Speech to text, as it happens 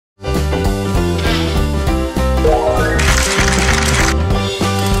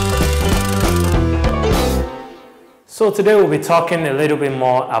So today we'll be talking a little bit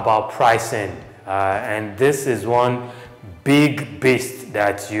more about pricing, and this is one big beast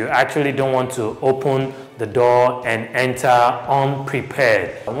that you actually don't want to open the door and enter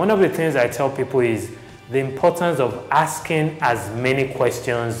unprepared. One of the things I tell people is the importance of asking as many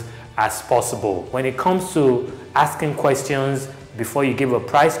questions as possible. When it comes to asking questions before you give a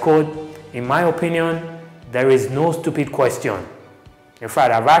price quote, in my opinion, there is no stupid question. In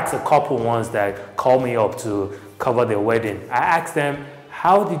fact, I've asked a couple ones that called me up to cover their wedding. I asked them,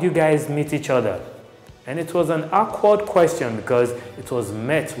 how did you guys meet each other? And it was an awkward question because it was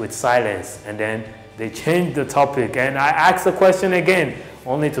met with silence, and then they changed the topic and I asked the question again,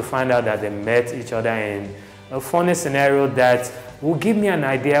 only to find out that they met each other in a funny scenario that will give me an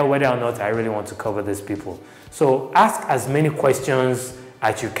idea whether or not I really want to cover these people. So ask as many questions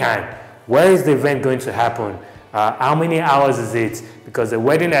as you can. Where is the event going to happen? How many hours is it? Because the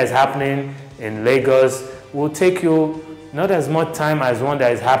wedding that is happening in Lagos will take you not as much time as one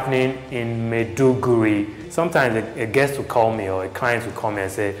that is happening in Maiduguri. Sometimes a guest will call me or a client will call me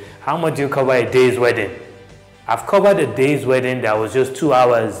and say, how much do you cover a day's wedding? I've covered a day's wedding that was just 2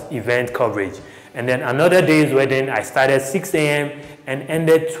 hours event coverage. And then another day's wedding, I started 6 a.m. and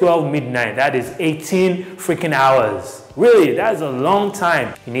ended 12 midnight. That is 18 freaking hours. Really, that's a long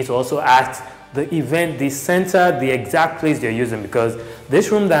time. You need to also ask the event, the center, the exact place they're using, because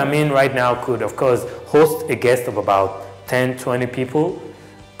this room that I'm in right now could, of course, host a guest of about 10, 20 people.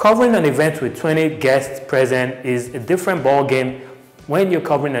 Covering an event with 20 guests present is a different ball game when you're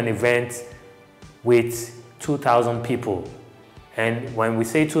covering an event with 2,000 people. And when we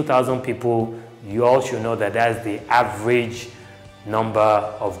say 2,000 people, you all should know that that's the average number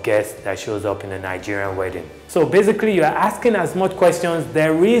of guests that shows up in a Nigerian wedding. So basically, you are asking as much questions.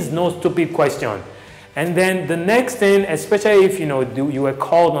 There is no stupid question. And then the next thing, especially if you were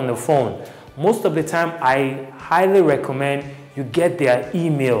called on the phone, most of the time I highly recommend you get their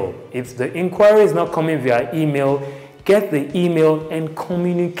email. If the inquiry is not coming via email, get the email and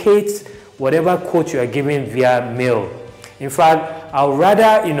communicate whatever quote you are giving via mail. In fact, I'd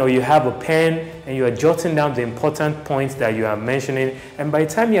rather you have a pen and you are jotting down the important points that you are mentioning, and by the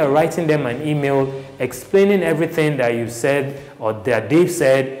time you are writing them an email explaining everything that you've said or that they've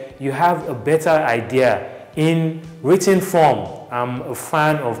said, you have a better idea in written form. I'm a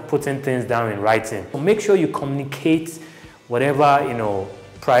fan of putting things down in writing. So make sure you communicate whatever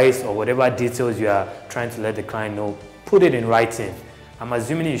price or whatever details you are trying to let the client know. Put it in writing. I'm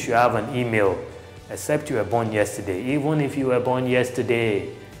assuming you should have an email. Except you were born yesterday. Even if you were born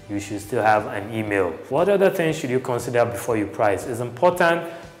yesterday, you should still have an email. What other things should you consider before you price? It's important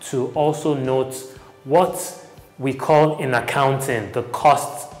to also note what we call in accounting the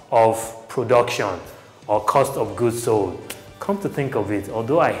cost of production or cost of goods sold. Come to think of it,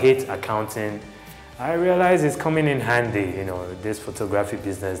 although I hate accounting, I realize it's coming in handy, this photography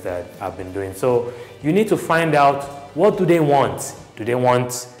business that I've been doing. So you need to find out, what do they want? Do they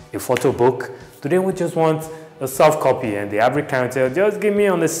want a photo book? Do they just want a soft copy? And the average client will tell, just give me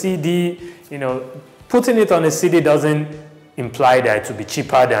on the CD. Putting it on a CD doesn't imply that it will be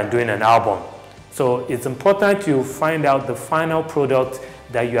cheaper than doing an album. So it's important you find out the final product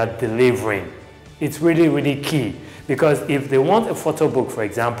that you are delivering. It's really, really key. Because if they want a photo book, for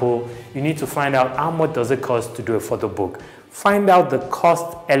example, you need to find out how much does it cost to do a photo book. Find out the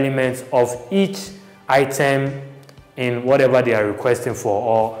cost elements of each item in whatever they are requesting for,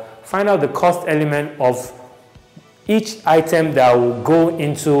 or find out the cost element of each item that will go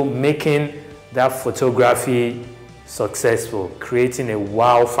into making that photography successful, creating a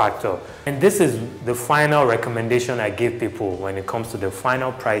wow factor. And this is the final recommendation I give people when it comes to the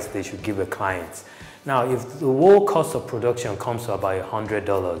final price they should give a client. Now, if the whole cost of production comes to about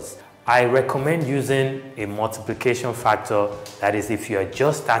 $100, I recommend using a multiplication factor. That is, if you are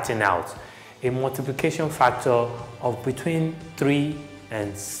just starting out, a multiplication factor of between 3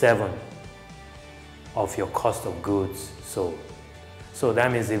 and 7 of your cost of goods sold. So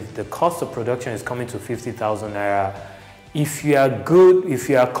that means if the cost of production is coming to 50,000 naira, if you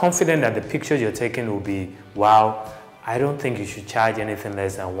are confident that the pictures you're taking will be wow, I don't think you should charge anything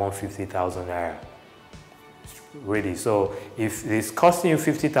less than 150,000 naira. Really. So if it's costing you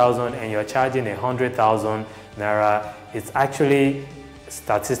 50,000 and you're charging 100,000 naira, it's actually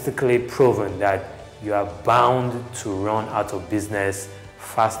statistically proven that you are bound to run out of business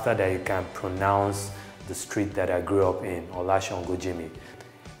faster than you can pronounce the street that I grew up in, Olashongo Jimmy.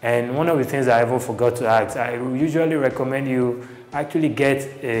 And one of the things I even forgot to ask, I usually recommend you actually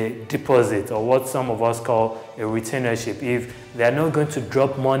get a deposit, or what some of us call a retainership. If they're not going to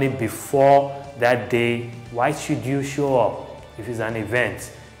drop money before that day, why should you show up? If it's an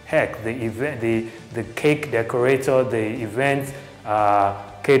event, heck, the event, the cake decorator, the event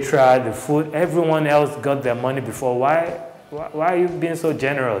caterer, the food, everyone else got their money before. Why are you being so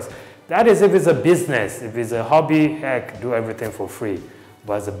generous? That is if it's a business. If it's a hobby, heck, do everything for free.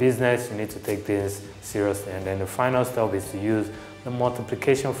 But as a business, you need to take this seriously. And then the final step is to use the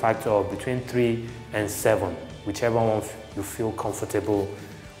multiplication factor of between 3 and 7, whichever one you feel comfortable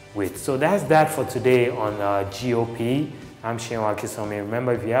with. So that's that for today on GOP. I'm Shane Wakisomi.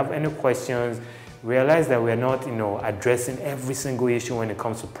 Remember, if you have any questions, realize that we're not, addressing every single issue when it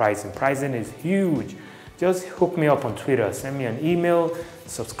comes to pricing. Pricing is huge. Just hook me up on Twitter, send me an email,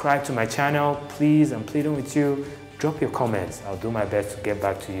 subscribe to my channel. Please, I'm pleading with you, drop your comments. I'll do my best to get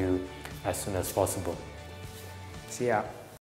back to you as soon as possible. See ya.